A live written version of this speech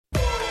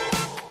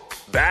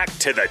Back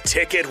to the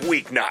Ticket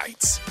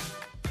weeknights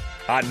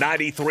on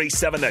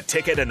 93.7 The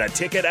Ticket and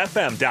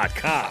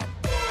theticketfm.com.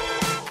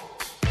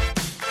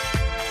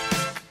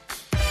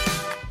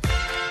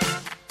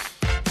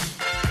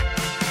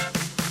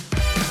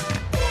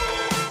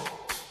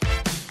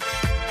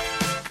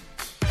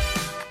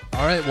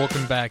 All right,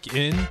 welcome back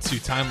in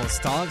to Timeless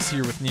Talks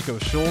here with Nico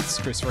Schultz,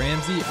 Chris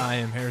Ramsey. I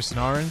am Harrison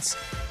Arns.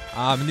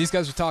 And these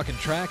guys are talking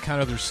track,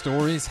 kind of their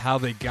stories, how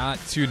they got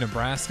to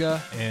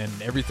Nebraska, and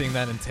everything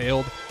that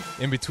entailed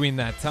in between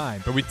that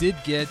time. But we did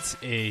get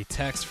a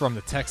text from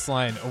the text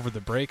line over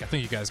the break. I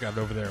think you guys got it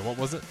over there. What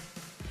was it?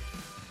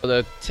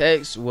 The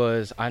text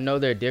was, I know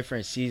they're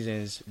different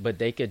seasons, but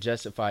they could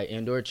justify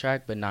indoor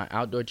track but not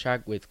outdoor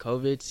track with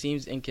COVID.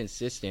 Seems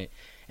inconsistent.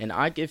 And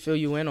I could fill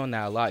you in on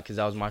that a lot because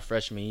that was my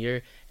freshman year,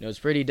 and it was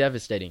pretty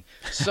devastating.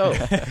 So,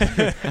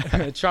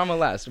 trauma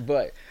lasts.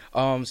 But,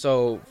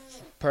 so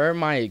per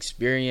my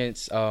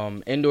experience,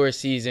 indoor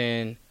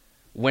season,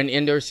 when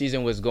indoor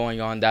season was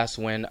going on, that's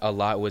when a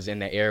lot was in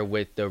the air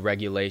with the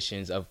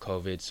regulations of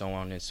COVID, so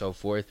on and so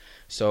forth.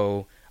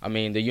 So, I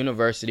mean, the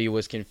university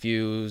was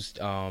confused.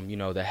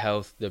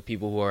 The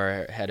people who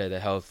are head of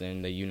the health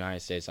in the United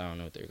States, I don't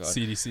know what they're called.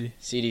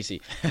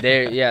 CDC.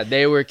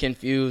 They were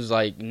confused.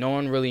 Like, no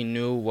one really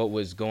knew what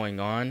was going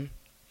on.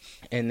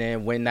 And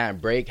then when that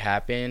break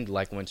happened,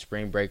 like when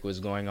spring break was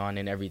going on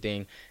and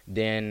everything,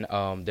 then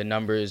the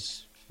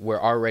numbers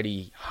were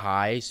already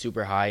high,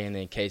 super high, and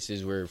then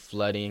cases were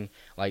flooding,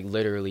 like,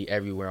 literally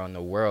everywhere on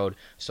the world.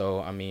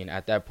 So, I mean,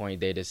 at that point,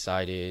 they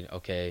decided,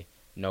 okay,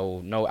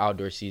 no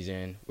outdoor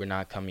season. We're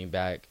not coming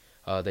back.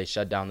 They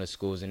shut down the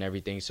schools and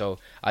everything. So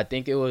I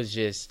think it was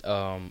just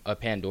a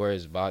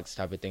Pandora's box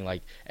type of thing.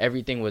 Like,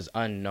 everything was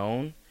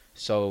unknown,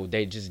 so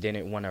they just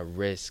didn't want to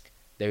risk.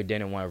 They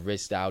didn't want to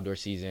risk the outdoor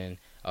season.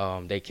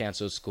 They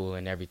canceled school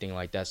and everything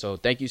like that. So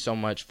thank you so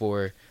much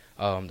for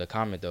the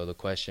comment, though, the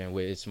question.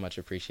 It's much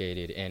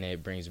appreciated, and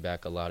it brings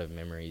back a lot of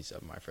memories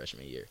of my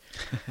freshman year.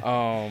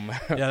 Yeah,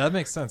 that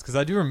makes sense because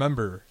I do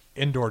remember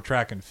indoor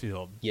track and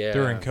field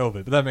during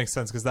COVID, but that makes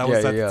sense because that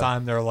was at the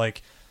time they were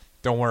like,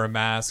 don't wear a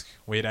mask.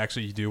 Wait,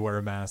 actually you do wear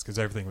a mask because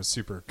everything was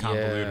super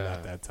convoluted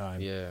at that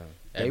time.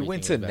 They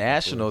went to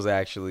nationals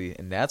actually,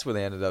 and that's where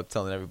they ended up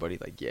telling everybody,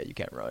 like, yeah, you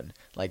can't run.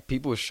 Like,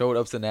 people showed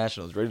up to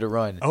nationals ready to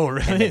run. Oh,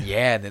 really?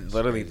 And then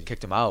literally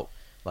kicked them out.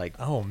 Like,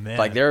 oh man,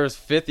 like there's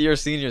fifth-year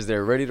seniors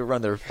there ready to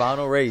run their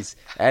final race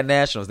at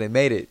nationals. They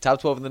made it, top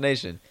 12 in the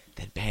nation.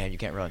 Then bam, you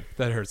can't run.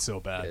 That hurts so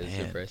bad. It's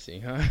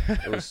depressing, huh?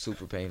 It was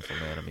super painful,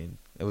 man. I mean,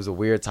 it was a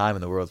weird time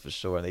in the world for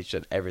sure. And they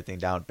shut everything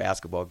down: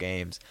 basketball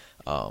games,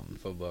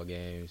 football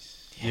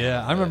games.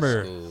 Yeah, I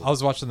remember I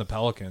was watching the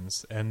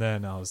Pelicans, and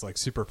then I was like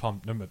super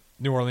pumped.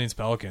 New Orleans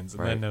Pelicans,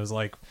 and then it was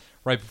like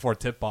right before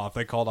tip-off,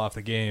 they called off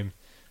the game.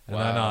 And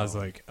then I was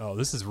like, "Oh,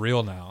 this is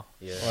real now.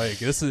 Yeah. Like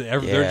this is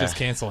they're just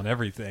canceling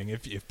everything.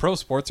 If pro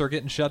sports are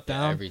getting shut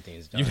down,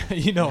 everything's done.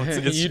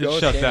 It's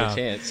shut down.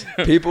 Chance.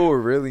 People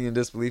were really in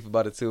disbelief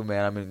about it too,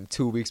 man. I mean,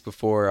 2 weeks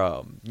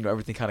before,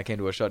 everything kind of came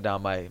to a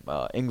shutdown. My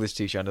English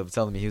teacher ended up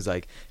telling me, he was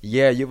like,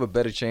 "Yeah, you have a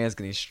better chance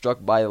getting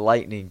struck by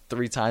lightning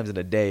 3 times in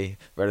a day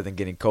rather than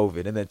getting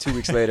COVID." And then 2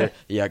 weeks later,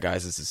 yeah,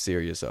 guys, this is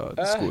serious.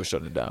 The school is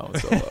shutting down.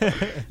 So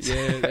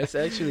yeah,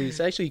 it's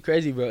actually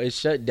crazy, bro. It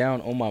shut down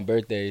on my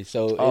birthday,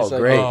 so it's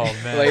great. Like, oh,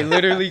 man. Like,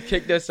 literally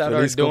kicked us out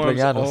our dorms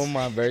cumpleaños. on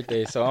my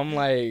birthday. So I'm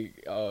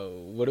like,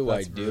 what do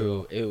I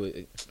do?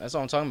 That's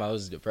what I'm talking about. It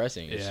was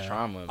depressing. It's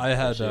trauma. I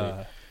had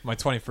my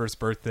 21st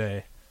birthday.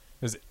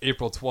 It was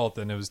April 12th,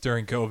 and it was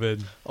during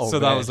COVID. So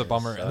that was a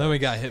bummer. And then we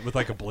got hit with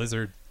like a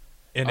blizzard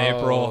in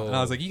April, and I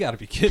was like, you got to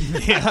be kidding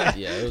me. Yeah,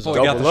 it was. We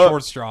got the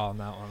short straw on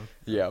that one.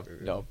 Yeah,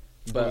 no.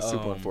 But, it was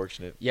super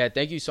unfortunate. Yeah,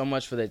 thank you so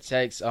much for the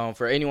text.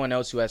 For anyone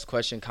else who has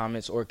questions,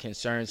 comments, or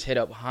concerns, hit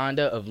up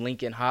Honda of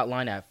Lincoln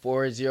Hotline at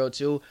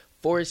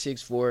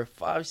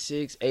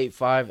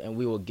 402-464-5685, and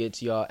we will get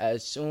to y'all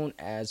as soon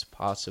as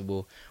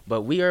possible.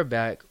 But we are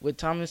back with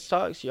Timeless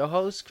Talks, your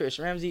host, Chris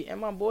Ramsey, and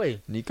my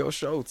boy, Nico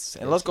Schultz.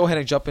 And let's go ahead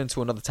and jump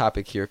into another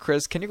topic here.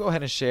 Chris, can you go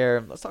ahead and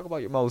share, let's talk about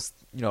your most,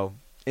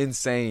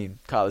 insane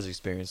college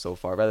experience so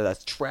far, whether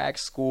that's track,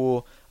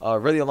 school,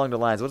 really along the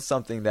lines. What's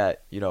something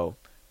that,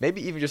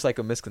 maybe even just like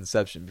a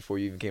misconception before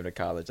you even came to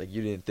college, like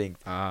you didn't think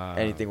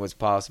anything was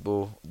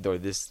possible or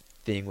this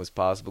thing was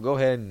possible. Go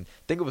ahead and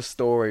think of a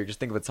story or just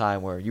think of a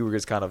time where you were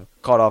just kind of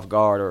caught off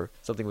guard or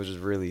something was just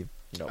really,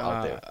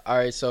 out there. All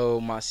right,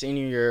 so my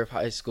senior year of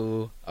high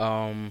school,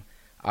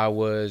 I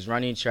was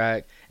running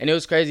track, and it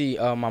was crazy.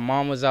 My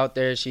mom was out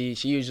there. She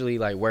usually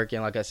like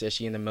working. Like I said,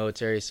 she in the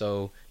military,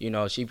 so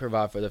she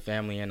provide for the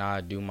family, and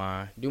I do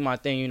my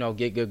thing.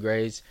 Get good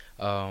grades,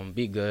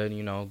 be good.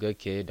 Good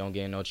kid, don't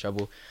get in no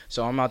trouble.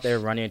 So I'm out there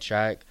running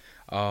track,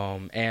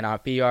 and I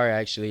PR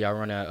actually. I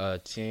run a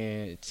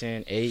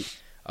 10-8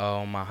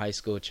 on my high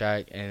school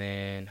track, and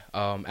then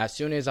as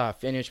soon as I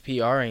finish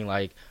PRing,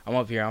 like I'm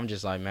up here, I'm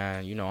just like,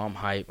 man, I'm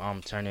hype.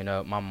 I'm turning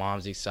up. My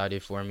mom's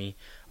excited for me.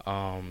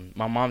 My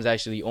mom's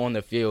actually on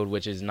the field,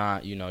 which is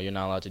not, you're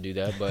not allowed to do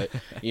that, but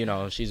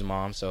she's a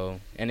mom, so,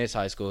 and it's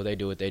high school, they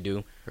do what they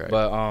do. Right.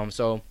 But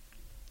so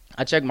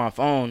I check my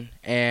phone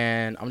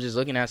and I'm just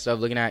looking at stuff,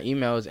 looking at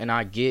emails, and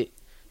I get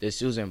the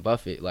Susan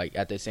Buffett. Like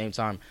at the same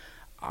time,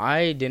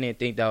 I didn't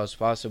think that was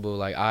possible.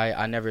 Like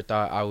I never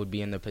thought I would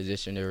be in the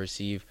position to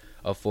receive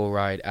a full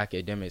ride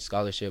academic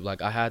scholarship.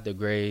 Like I had the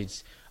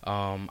grades.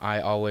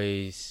 I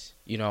always,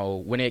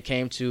 when it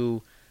came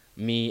to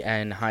me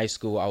and high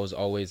school, I was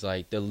always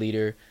like the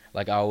leader.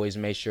 Like I always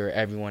made sure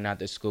everyone at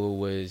the school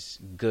was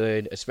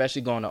good,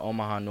 especially going to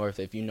Omaha North.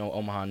 If you know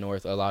Omaha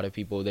North, a lot of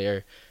people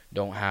there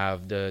don't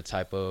have the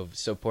type of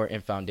support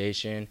and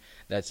foundation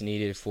that's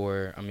needed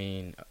for,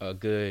 a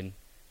good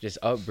just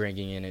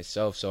upbringing in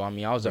itself. So, I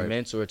was a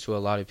mentor to a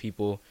lot of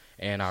people,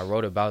 and I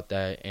wrote about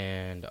that.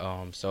 And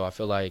so I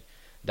feel like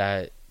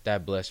that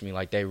blessed me.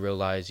 Like they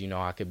realized,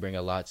 I could bring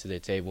a lot to the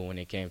table when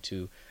it came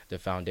to the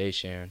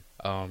foundation.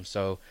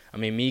 So,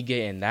 me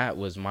getting that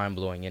was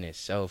mind-blowing in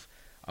itself.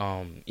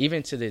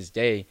 Even to this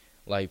day,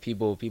 like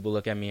people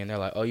look at me and they're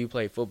like, oh, you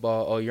play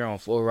football, oh, you're on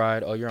full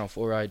ride, oh, you're on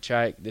full ride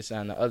track, this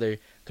that, and the other,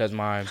 because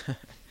my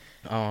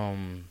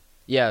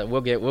yeah,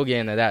 we'll get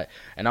into that.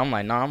 And I'm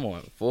like, nah, I'm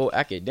on full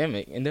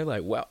academic. And they're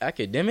like, well,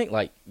 academic,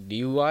 like,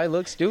 do I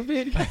look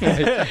stupid? But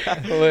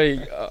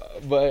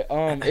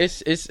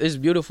it's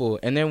beautiful.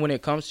 And then when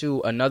it comes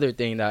to another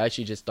thing that I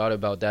actually just thought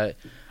about, that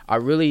I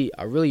really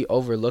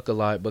overlook a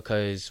lot,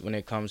 because when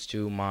it comes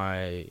to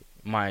my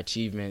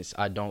achievements,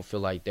 I don't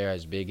feel like they're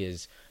as big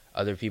as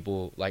other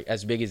people, like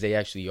as big as they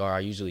actually are. I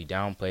usually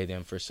downplay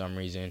them for some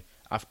reason.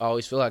 I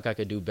always feel like I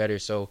could do better.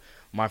 So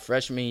my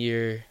freshman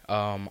year,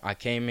 I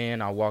came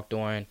in, I walked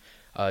on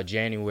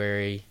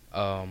January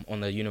on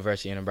the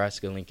University of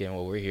Nebraska-Lincoln,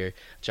 where we're here,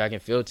 track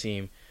and field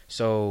team.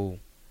 So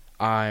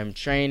I'm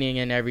training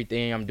and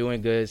everything. I'm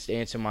doing good,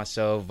 staying to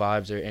myself.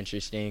 Vibes are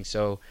interesting.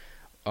 So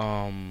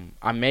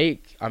I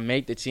make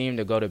the team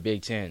to go to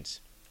Big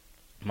Tens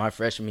my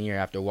freshman year,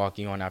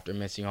 after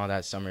missing all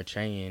that summer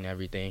training and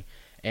everything,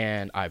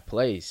 and I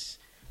place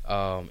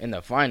in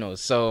the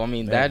finals. So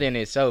that in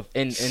itself,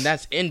 and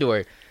that's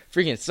indoor,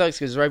 freaking sucks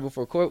because right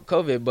before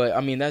COVID. But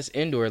that's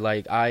indoor.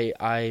 Like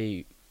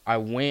I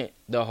went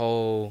the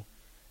whole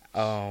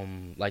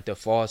like the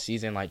fall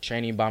season, like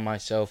training by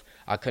myself.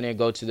 I couldn't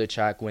go to the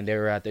track when they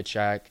were at the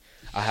track.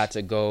 I had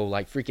to go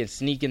like freaking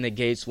sneak in the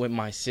gates with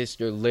my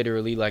sister,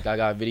 literally. Like I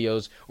got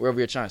videos where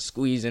we were trying to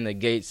squeeze in the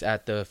gates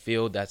at the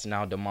field that's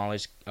now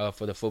demolished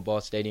for the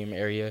football stadium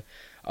area.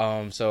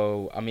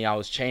 So I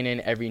was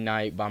training every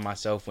night by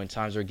myself. When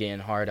times were getting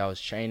hard, I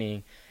was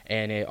training,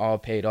 and it all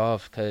paid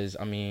off, because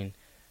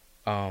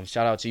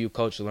shout out to you,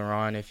 Coach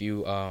Laron. If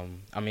you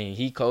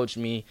he coached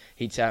me,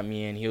 he tapped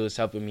me in, he was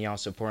helping me out,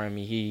 supporting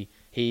me.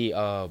 He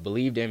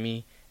believed in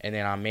me, and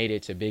then I made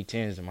it to Big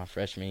Tens in my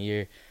freshman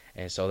year.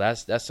 And so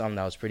that's something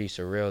that was pretty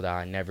surreal, that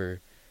I never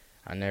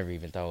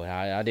even thought.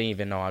 I didn't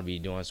even know I'd be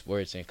doing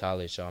sports in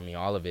college. So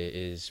all of it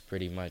is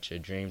pretty much a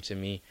dream to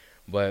me.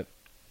 But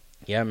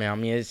yeah,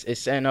 man,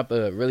 it's setting up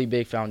a really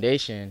big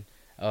foundation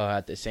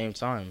at the same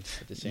time.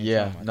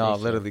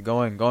 Literally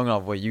going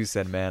off what you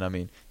said,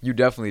 man. You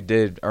definitely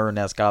did earn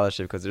that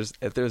scholarship, because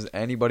if there's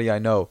anybody I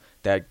know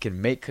that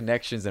can make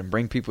connections and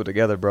bring people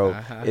together, bro,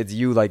 it's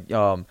you. Like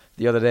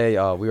the other day,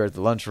 we were at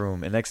the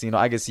lunchroom, and next thing you know,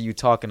 I could see you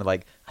talking to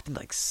like, I think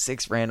like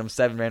 7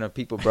 random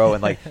people, bro,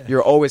 and like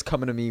you're always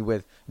coming to me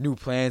with new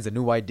plans and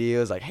new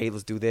ideas, like, hey,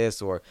 let's do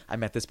this, or I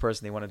met this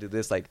person, they want to do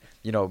this. Like,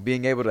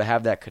 being able to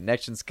have that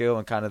connection skill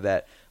and kind of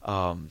that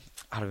I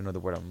don't even know the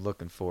word I'm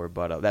looking for,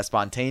 but that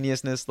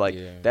spontaneousness, like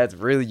that's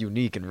really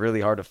unique and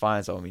really hard to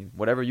find. So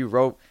whatever you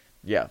wrote,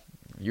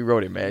 you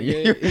wrote it, man.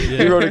 You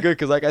wrote it good,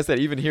 because like I said,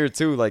 even here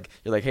too, like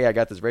you're like, hey, I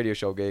got this radio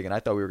show gig, and I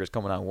thought we were just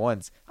coming on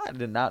once. I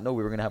did not know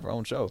we were gonna have our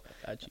own show.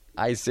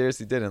 I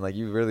seriously didn't. Like,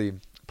 you really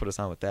put us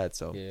on with that.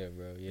 So yeah,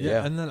 bro.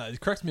 Yeah, and then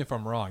correct me if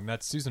I'm wrong,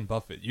 that's Susan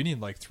Buffett. You need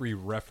like 3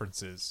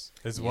 references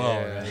as well,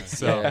 right?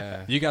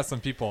 So you got some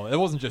people. It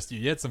wasn't just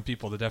you had some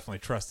people that definitely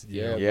trusted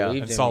you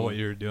and saw what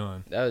you were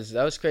doing.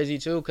 That was crazy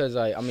too, because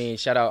like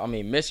shout out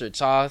Mr.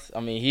 Toth.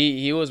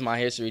 He was my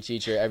history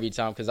teacher every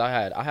time, because I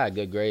had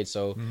good grades.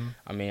 So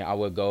I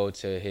would go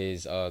to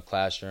his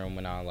classroom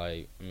when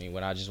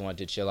when I just wanted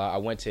to chill out. I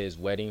went to his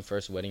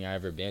first wedding I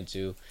ever been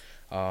to.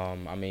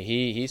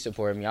 He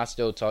supported me. I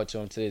still talk to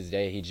him to this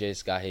day. He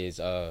just got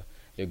his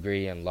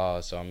degree in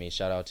law. So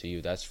shout out to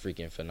you. That's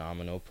freaking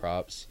phenomenal.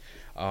 Props.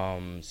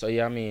 So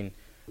yeah,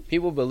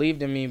 people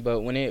believed in me,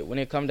 but when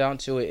it come down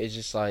to it, it's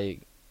just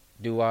like,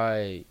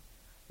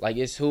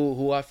 it's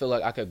who I feel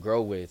like I could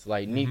grow with.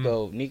 Like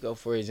Nico,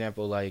 for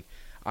example. Like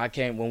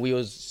when we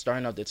was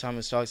starting up the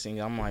Thomas Talks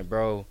thing, I'm like,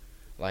 bro,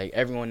 like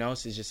everyone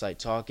else is just like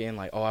talking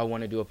like, oh, I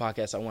want to do a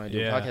podcast, a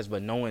podcast,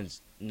 but no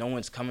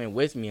one's coming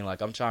with me. Like,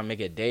 I'm trying to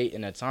make a date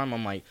and a time.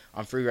 I'm like,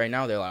 I'm free right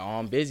now. They're like, oh,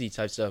 I'm busy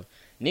type stuff.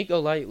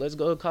 Nico, like, let's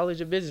go to College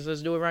of Business.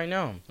 Let's do it right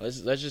now.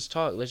 Let's just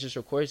talk. Let's just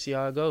record, see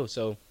how it goes.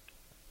 So,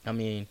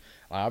 I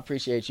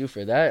appreciate you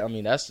for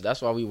that.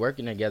 That's why we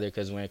working together,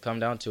 because when it come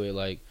down to it,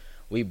 like,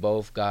 we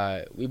both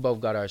got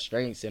our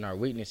strengths and our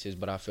weaknesses,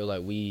 but I feel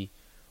like we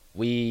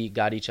we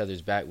got each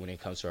other's back when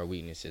it comes to our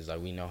weaknesses. Like,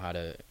 we know how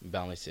to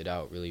balance it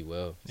out really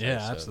well. Yeah,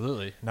 So,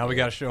 absolutely. Now we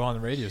got a show on the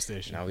radio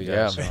station. now we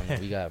got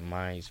we got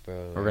mics,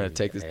 bro. We're gonna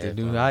take this to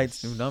new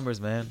heights, new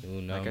numbers, man.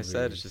 Like I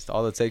said, it's just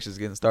all it takes is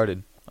getting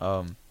started.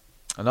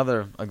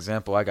 Another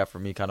example I got for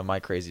me, kind of my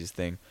craziest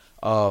thing.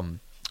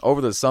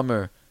 Over the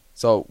summer,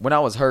 so when I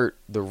was hurt,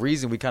 the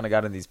reason we kind of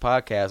got in these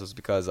podcasts was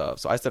because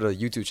so I started a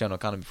YouTube channel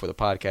kind of before the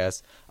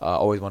podcast.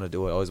 Always want to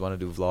do it. Always want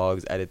to do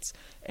vlogs, edits,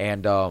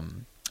 and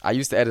I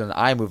used to edit an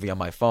iMovie on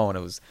my phone.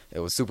 It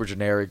was super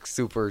generic,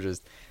 super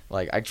just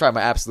like I tried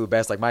my absolute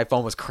best. Like my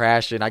phone was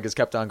crashing. I just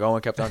kept on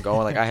going.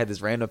 Like I had this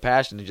random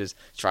passion to just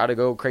try to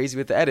go crazy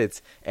with the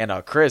edits. And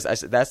Chris, I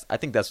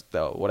think that's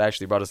what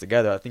actually brought us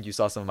together. I think you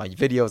saw some of my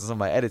videos and some of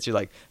my edits. You're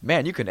like,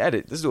 man, you can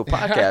edit. Let's do a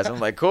podcast. I'm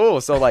like,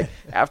 cool. So like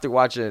after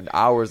watching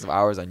hours on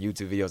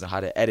YouTube videos on how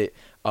to edit,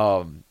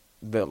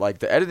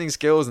 the editing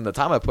skills and the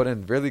time I put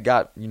in really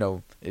got,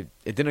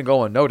 it didn't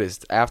go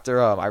unnoticed.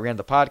 After I ran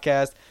the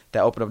podcast,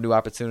 that opened up new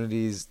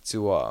opportunities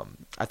to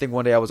I think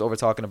one day I was over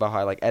talking about how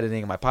I like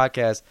editing my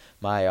podcast.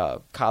 My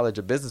college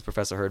of business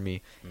professor heard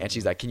me, and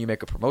she's like, can you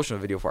make a promotional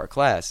video for our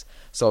class?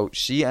 So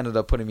she ended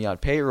up putting me on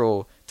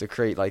payroll to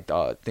create I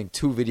think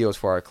 2 videos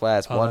for our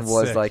class. One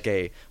was sick. Like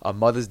a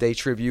Mother's Day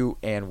tribute,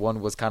 and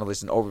one was kind of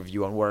just an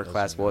overview on what our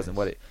class was and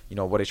what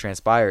it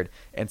transpired.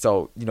 And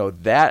so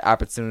that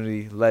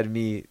opportunity led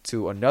me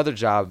to another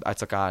job I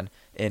took on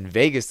in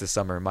Vegas this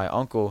summer. My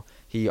uncle,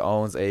 he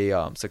owns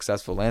a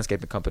successful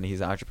landscaping company.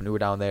 He's an entrepreneur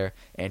down there,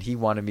 and he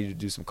wanted me to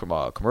do some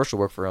commercial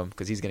work for him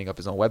because he's getting up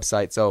his own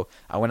website. So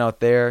I went out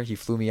there. He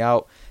flew me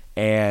out,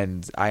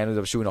 and I ended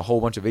up shooting a whole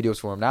bunch of videos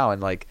for him now.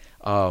 And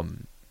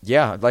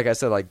yeah, like I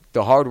said, like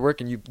the hard work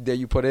that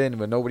you put in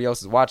when nobody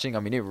else is watching, I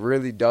mean, it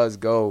really does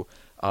go.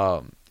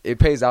 It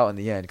pays out in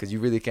the end because you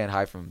really can't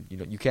hide from,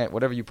 you can't,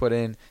 whatever you put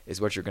in is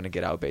what you're going to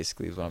get out,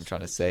 basically, is what I'm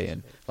trying to say.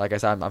 And like I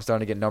said, I'm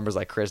starting to get numbers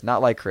like Chris,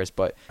 not like Chris,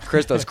 but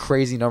Chris does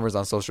crazy numbers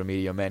on social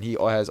media, man. He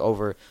has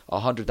over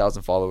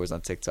 100,000 followers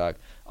on TikTok.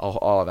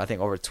 I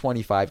think over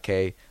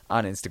 25K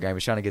on Instagram.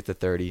 He's trying to get to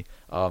 30.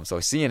 So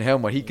seeing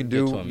him, what he can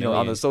do,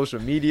 on the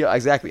social media,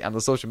 exactly, on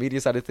the social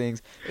media side of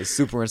things is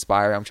super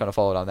inspiring. I'm trying to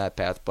follow down that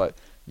path. But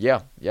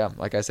yeah,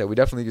 like I said, we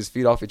definitely just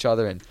feed off each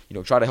other and,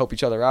 try to help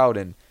each other out.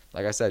 And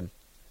like I said,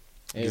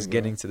 just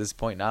getting to this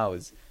point now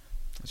it's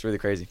really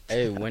crazy.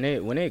 Hey, when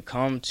it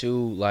come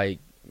to like,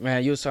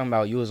 man, you was talking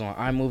about you was on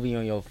iMovie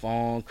on your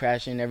phone,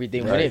 crashing and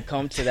everything. Right. When it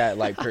come to that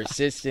like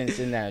persistence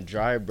and that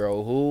drive,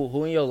 bro,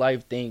 who in your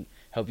life think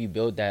help you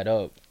build that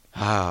up?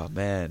 Ah,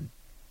 man,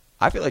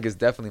 I feel like it's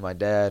definitely my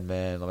dad,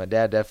 man. My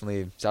dad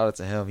definitely, shout out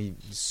to him. He's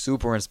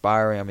super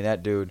inspiring. I mean,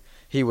 that dude,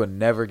 he would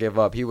never give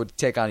up. He would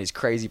take on these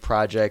crazy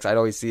projects. I'd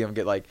always see him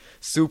get like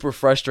super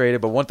frustrated.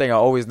 But one thing I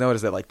always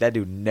noticed that like that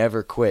dude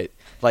never quit.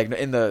 Like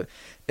in the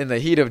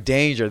heat of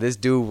danger, this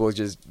dude will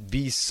just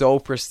be so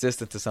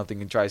persistent to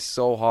something and try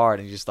so hard,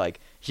 and just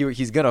like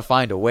he's gonna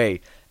find a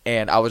way.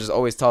 And I was just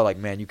always taught like,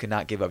 man, you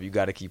cannot give up. You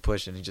got to keep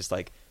pushing. And just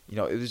like, it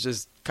was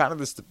just kind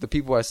of the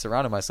people I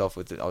surrounded myself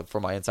with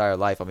for my entire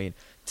life. I mean,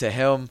 to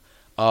him,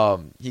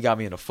 he got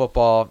me into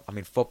football. I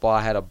mean, football,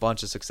 I had a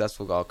bunch of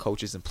successful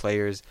coaches and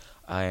players.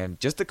 And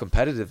just the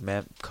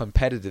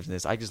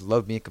competitiveness. I just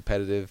love being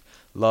competitive,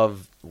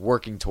 love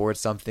working towards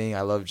something.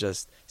 I love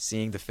just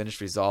seeing the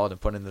finished result and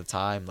putting in the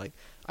time. Like,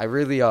 I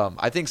really,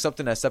 I think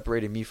something that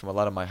separated me from a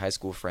lot of my high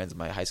school friends and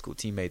my high school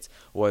teammates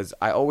was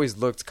I always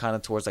looked kind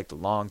of towards like the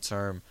long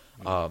term.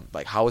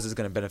 Like, how is this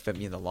going to benefit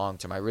me in the long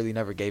term? I really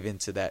never gave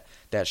into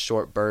that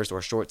short burst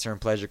or short term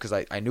pleasure because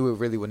I knew it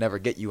really would never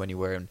get you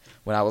anywhere. And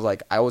when I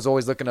was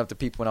always looking up to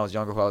people when I was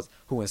younger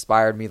who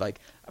inspired me. Like,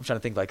 I'm trying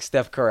to think like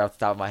Steph Curry off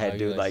the top of my head,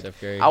 dude. Like,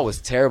 I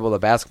was terrible at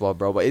basketball,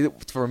 bro.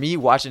 But for me,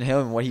 watching him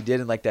and what he did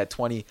in like that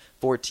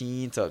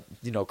 2014 to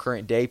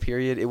current day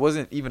period, it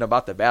wasn't even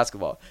about the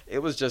basketball. It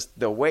was just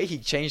the way he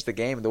changed the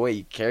game and the way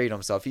he carried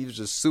himself. He was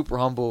just super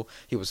humble.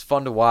 He was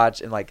fun to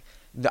watch, and like,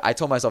 I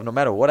told myself, no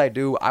matter what I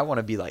do, I want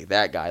to be like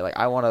that guy. Like,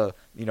 I want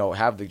to,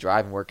 have the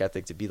drive and work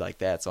ethic to be like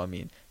that. So, I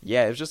mean,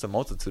 yeah, it was just a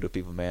multitude of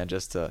people, man,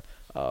 just to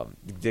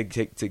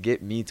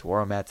get me to where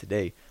I'm at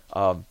today.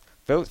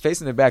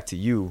 Facing it back to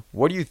you,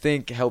 what do you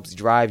think helps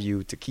drive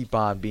you to keep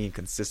on being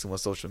consistent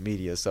with social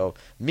media? So,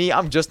 me,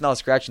 I'm just now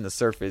scratching the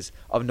surface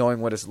of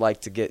knowing what it's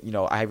like to get,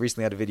 I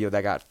recently had a video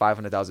that got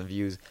 500,000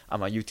 views on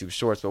my YouTube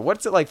Shorts. But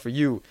what's it like for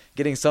you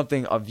getting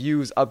something of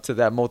views up to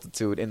that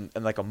multitude in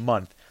like a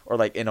month? Or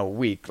like in a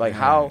week, like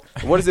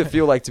what does it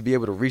feel like to be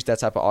able to reach that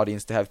type of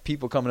audience, to have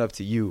people coming up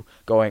to you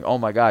going, oh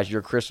my gosh,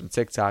 you're Chris from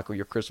TikTok or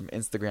you're Chris from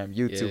Instagram,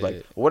 YouTube. Yeah.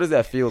 Like, what does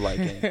that feel like?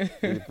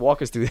 And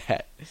walk us through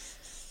that.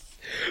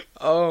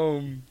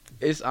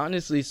 It's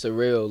honestly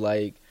surreal.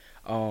 Like,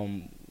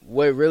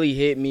 what really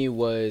hit me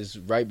was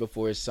right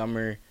before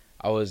summer.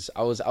 I was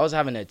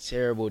having a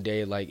terrible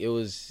day. Like, it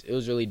was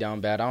really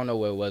down bad. I don't know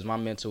what it was. My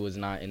mental was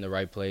not in the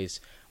right place.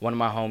 One of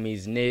my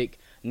homies, Nick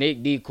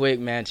D Quick,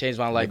 man, changed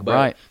my life. But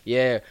right.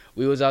 Yeah,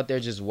 we was out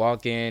there just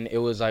walking. It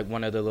was like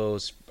one of the little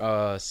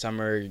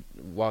summer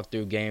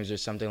walkthrough games or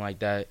something like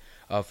that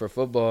for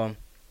football.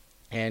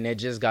 And it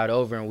just got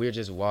over, and we were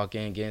just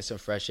walking, getting some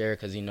fresh air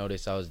because he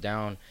noticed I was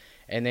down.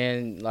 And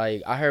then,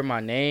 like, I heard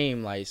my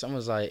name. Like,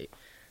 someone's like,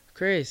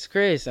 Chris.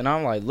 And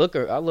I'm like,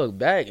 I look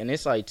back, and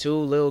it's, like, 2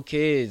 little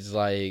kids,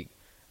 like,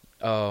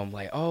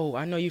 oh,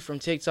 I know you from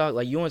TikTok.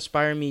 Like, you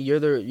inspire me. You're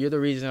the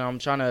reason I'm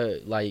trying to,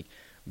 like,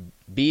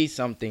 be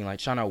something, like,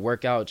 trying to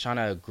work out, trying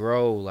to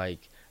grow,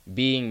 like,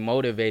 being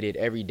motivated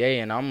every day.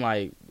 And I'm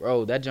like,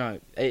 bro, that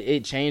junk,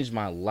 it changed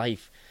my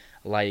life.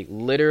 Like,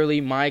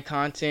 literally, my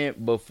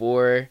content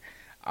before,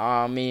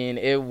 I mean,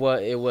 it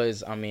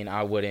was, I mean,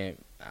 I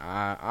wouldn't,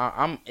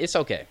 it's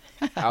okay.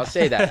 I'll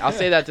say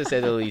that to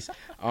say the least.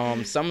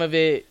 Some of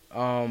it,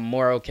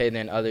 more okay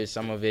than others.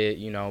 Some of it,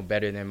 you know,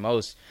 better than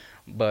most.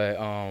 But,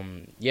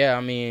 yeah,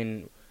 I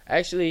mean,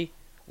 actually,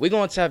 we're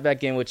going to tap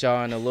back in with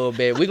y'all in a little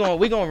bit. We're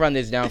gonna run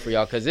this down for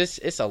y'all because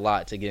it's a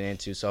lot to get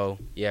into. So,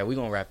 yeah, we're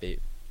going to wrap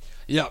it.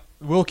 Yeah,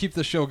 we'll keep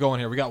the show going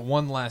here. We got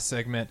one last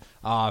segment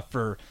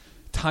for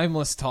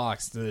Timeless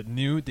Talks, the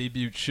new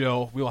debut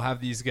show. We'll have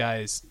these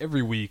guys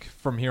every week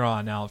from here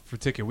on out for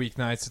Ticket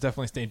Weeknights, so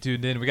definitely stay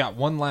tuned in. We got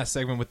one last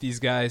segment with these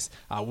guys.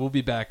 We'll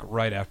be back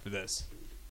right after this.